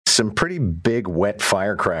some pretty big wet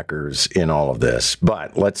firecrackers in all of this.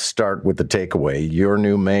 But let's start with the takeaway. Your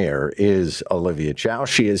new mayor is Olivia Chow.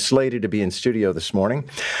 She is slated to be in studio this morning.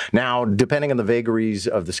 Now, depending on the vagaries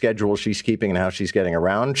of the schedule she's keeping and how she's getting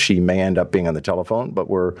around, she may end up being on the telephone, but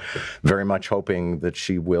we're very much hoping that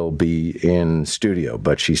she will be in studio.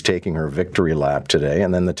 But she's taking her victory lap today,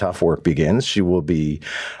 and then the tough work begins. She will be...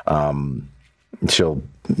 She'll,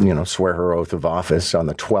 swear her oath of office on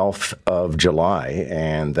the 12th of July,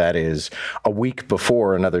 and that is a week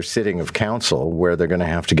before another sitting of council where they're going to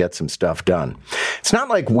have to get some stuff done. It's not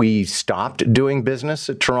like we stopped doing business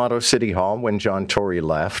at Toronto City Hall when John Tory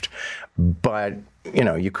left, but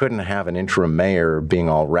you couldn't have an interim mayor being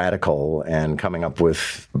all radical and coming up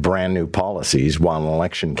with brand new policies while an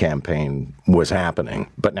election campaign was happening.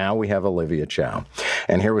 But now we have Olivia Chow.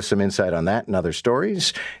 And here was some insight on that and other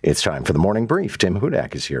stories. It's time for the Morning Brief. Tim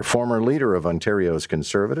Hudak is here, former leader of Ontario's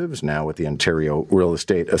Conservatives, now with the Ontario Real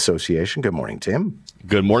Estate Association. Good morning, Tim.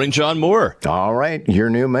 Good morning, John Moore. All right.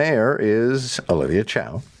 Your new mayor is Olivia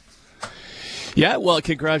Chow. Yeah, well,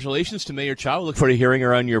 congratulations to Mayor Chow. I look forward to hearing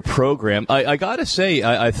her on your program. I got to say,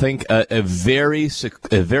 I think a very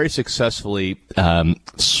successfully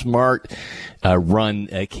smart run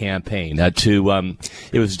campaign. It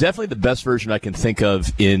was definitely the best version I can think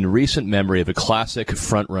of in recent memory of a classic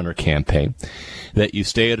front-runner campaign. That you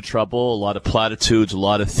stay out of trouble, a lot of platitudes, a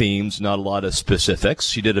lot of themes, not a lot of specifics.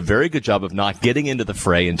 She did a very good job of not getting into the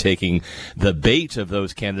fray and taking the bait of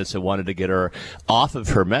those candidates that wanted to get her off of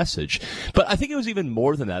her message. But I think it was even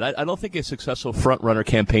more than that. I don't think a successful front-runner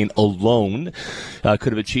campaign alone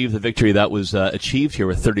could have achieved the victory that was achieved here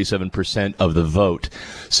with 37% of the vote.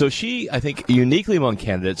 So she, I think, uniquely among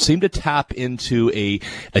candidates, seemed to tap into a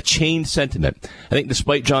changed sentiment. I think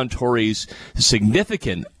despite John Tory's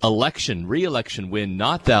significant re-election win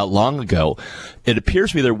not that long ago, it appears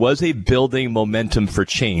to me there was a building momentum for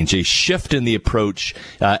change, a shift in the approach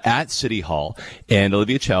at City Hall, and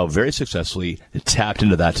Olivia Chow very successfully tapped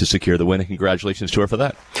into that to secure the win, and congratulations to her for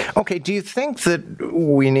that. Okay, do you think that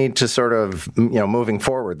we need to sort of, moving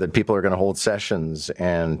forward, that people are going to hold sessions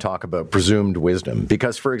and talk about presumed wisdom?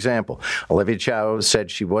 Because, for example, Olivia Chow said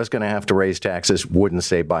she was going to have to raise taxes, wouldn't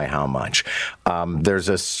say by how much. There's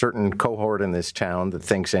a certain cohort in this town that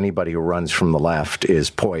thinks anybody who runs from the left is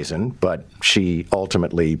poison, but she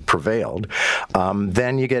ultimately prevailed.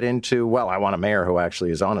 Then you get into, well, I want a mayor who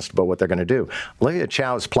actually is honest about what they're going to do. Olivia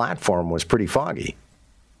Chow's platform was pretty foggy.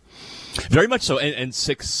 Very much so, and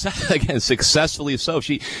successfully so.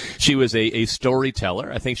 She was a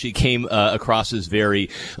storyteller. I think she came across as very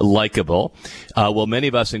likable. Well, many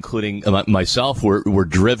of us, including myself, were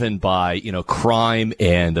driven by crime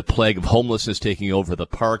and the plague of homelessness taking over the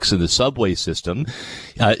parks and the subway system.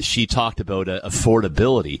 She talked about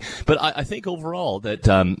affordability, but I think overall that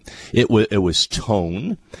it was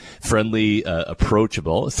tone, friendly,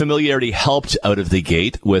 approachable. Familiarity helped out of the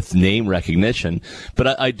gate with name recognition,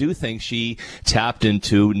 but I do think she tapped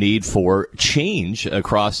into need for change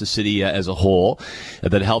across the city as a whole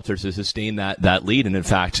that helped her to sustain that lead and, in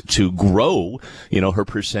fact, to grow, her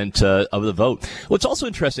percent of the vote. What's also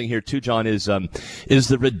interesting here, too, John, is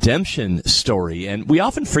the redemption story. And we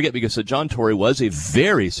often forget because John Tory was a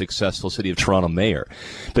very successful City of Toronto mayor,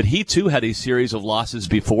 but he, too, had a series of losses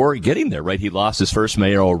before getting there, right? He lost his first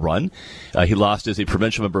mayoral run. He lost as a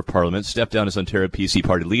provincial member of parliament, stepped down as Ontario PC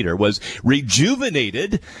party leader, was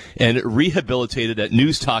rejuvenated and rehabilitated at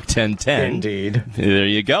News Talk 1010. Indeed. There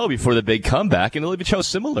you go, before the big comeback. And Olivia Chow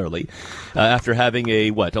similarly, after having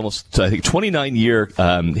almost 29-year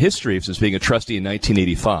history since being a trustee in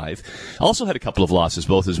 1985, also had a couple of losses,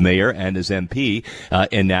 both as mayor and as MP,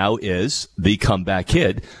 and now is the comeback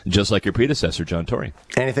kid, just like your predecessor, John Tory.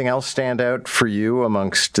 Anything else stand out for you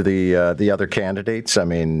amongst the other candidates? I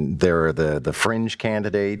mean, there are the fringe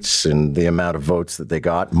candidates and the amount of votes that they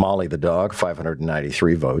got. Molly the dog,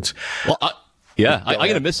 593 votes. Well, I'm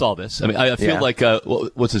going to miss all this. I mean, I feel like,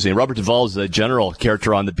 what's his name? Robert Duvall is a general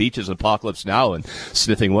character on the beaches in Apocalypse Now and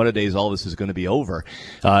sniffing one of the days all this is going to be over.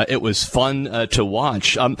 It was fun to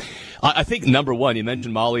watch. I think, number one, you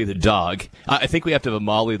mentioned Molly the dog. I think we have to have a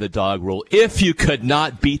Molly the dog rule. If you could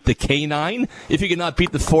not beat the canine, if you could not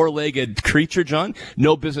beat the four-legged creature, John,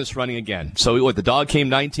 no business running again. So the dog came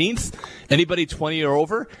 19th. Anybody 20 or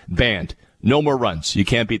over, banned. No more runs. You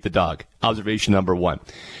can't beat the dog. Observation number one.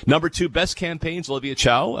 Number two, best campaigns, Olivia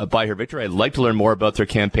Chow, by her victory. I'd like to learn more about their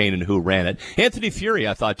campaign and who ran it. Anthony Fury,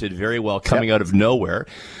 I thought, did very well coming out of nowhere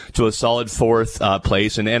to a solid fourth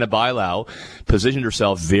place. And Anna Bailau positioned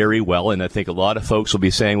herself very well. And I think a lot of folks will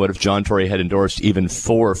be saying, what if John Tory had endorsed even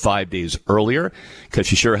 4 or 5 days earlier? Because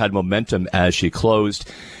she sure had momentum as she closed.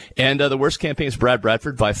 And the worst campaign is Brad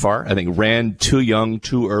Bradford by far. I think ran too young,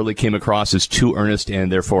 too early, came across as too earnest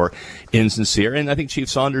and therefore insincere. And I think Chief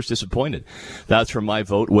Saunders disappointed. That's where my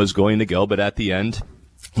vote was going to go. But at the end,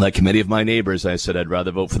 like many of my neighbors, I said I'd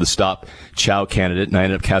rather vote for the Stop Chow candidate, and I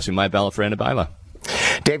ended up casting my ballot for Anna Bailau.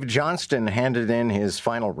 David Johnston handed in his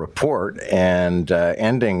final report and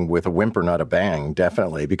ending with a whimper, not a bang,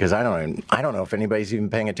 definitely, because I don't know if anybody's even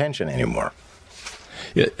paying attention anymore.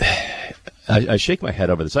 Yeah. I shake my head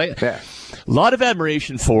over this. A lot of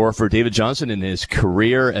admiration for David Johnston in his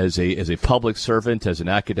career as a public servant, as an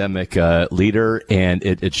academic leader, and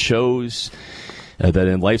it shows that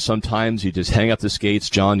in life sometimes you just hang up the skates,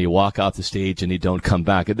 John, you walk off the stage and you don't come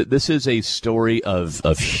back. This is a story of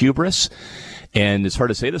hubris. And it's hard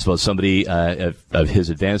to say this about somebody of his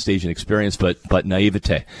advanced age and experience, but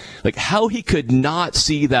naivete. Like how he could not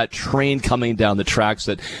see that train coming down the tracks,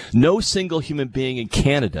 that no single human being in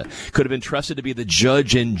Canada could have been trusted to be the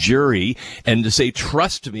judge and jury and to say,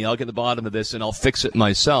 trust me, I'll get to the bottom of this and I'll fix it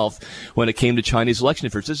myself when it came to Chinese election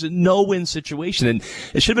affairs. This is a no-win situation. And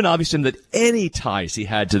it should have been obvious to him that any ties he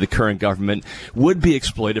had to the current government would be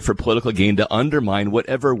exploited for political gain to undermine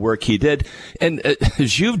whatever work he did. And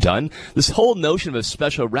as you've done, this whole notion of a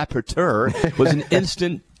special rapporteur was an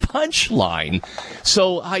instant punchline.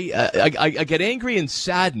 So I get angry and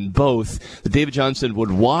saddened both that David Johnston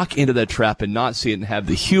would walk into that trap and not see it and have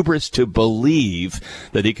the hubris to believe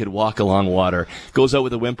that he could walk along water. Goes out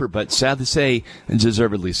with a whimper, but sad to say, and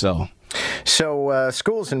deservedly so. So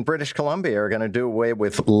schools in British Columbia are going to do away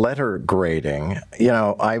with letter grading. You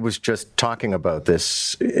know, I was just talking about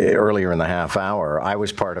this earlier in the half hour. I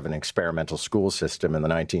was part of an experimental school system in the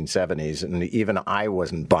 1970s, and even I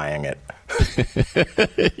wasn't buying it.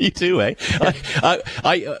 You too, eh?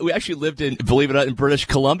 We actually lived in, believe it or not, in British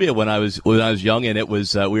Columbia when I was young, and it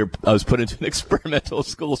was I was put into an experimental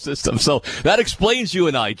school system. So that explains you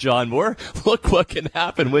and I, John Moore. Look what can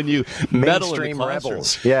happen when you meddle in the classroom.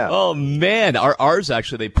 Rebels. Yeah. Oh man, ours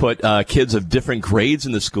actually, they put kids of different grades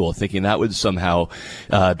in the school, thinking that would somehow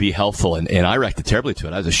be helpful, and I reacted terribly to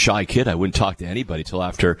it. I was a shy kid. I wouldn't talk to anybody till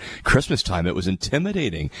after Christmas time. It was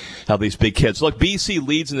intimidating how these big kids. Look, BC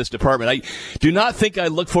leads in this department. I do not think I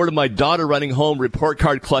look forward to my daughter running home, report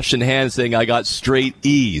card clutched in hand, saying I got straight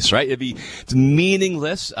E's, right? It's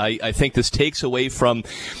meaningless. I think this takes away from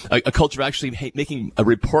a culture of actually making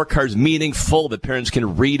report cards meaningful that parents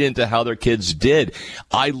can read into how their kids did.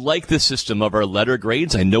 I like the system of our letter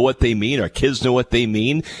grades. I know what they mean. Our kids know what they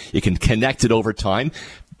mean. You can connect it over time.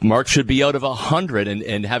 Marks should be out of 100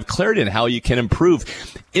 and have clarity on how you can improve.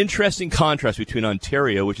 Interesting contrast between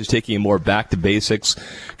Ontario, which is taking a more back to basics,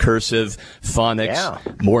 cursive,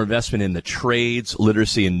 phonics, more investment in the trades,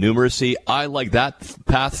 literacy and numeracy. I like that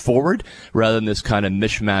path forward rather than this kind of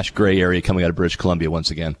mishmash gray area coming out of British Columbia once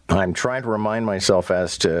again. I'm trying to remind myself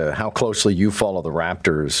as to how closely you follow the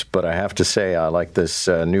Raptors, but I have to say I like this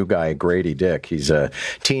new guy, Grady Dick. He's a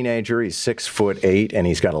teenager. He's 6'8", and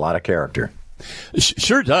he's got a lot of character.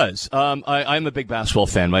 Sure does. I'm a big basketball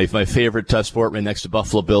fan. My favorite sport right next to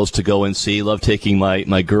Buffalo Bills to go and see. Love taking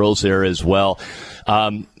my girls there as well.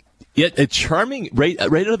 Yet a charming right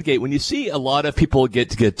out of the gate. When you see a lot of people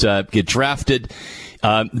get drafted,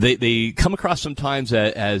 they come across sometimes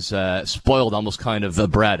as spoiled, almost kind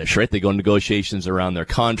of bratish, right? They go into negotiations around their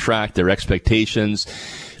contract, their expectations.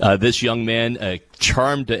 This young man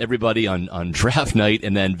charmed everybody on draft night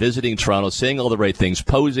and then visiting Toronto, saying all the right things,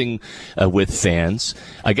 posing with fans.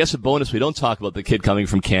 I guess a bonus, we don't talk about the kid coming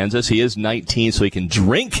from Kansas. He is 19, so he can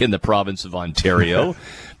drink in the province of Ontario.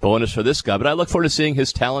 Bonus for this guy. But I look forward to seeing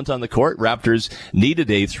his talent on the court. Raptors needed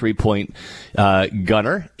a three-point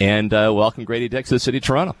gunner. And welcome Grady Dick to the city of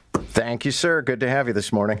Toronto. Thank you, sir. Good to have you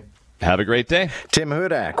this morning. Have a great day. Tim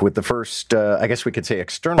Hudak with the first, I guess we could say,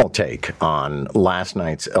 external take on last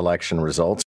night's election results.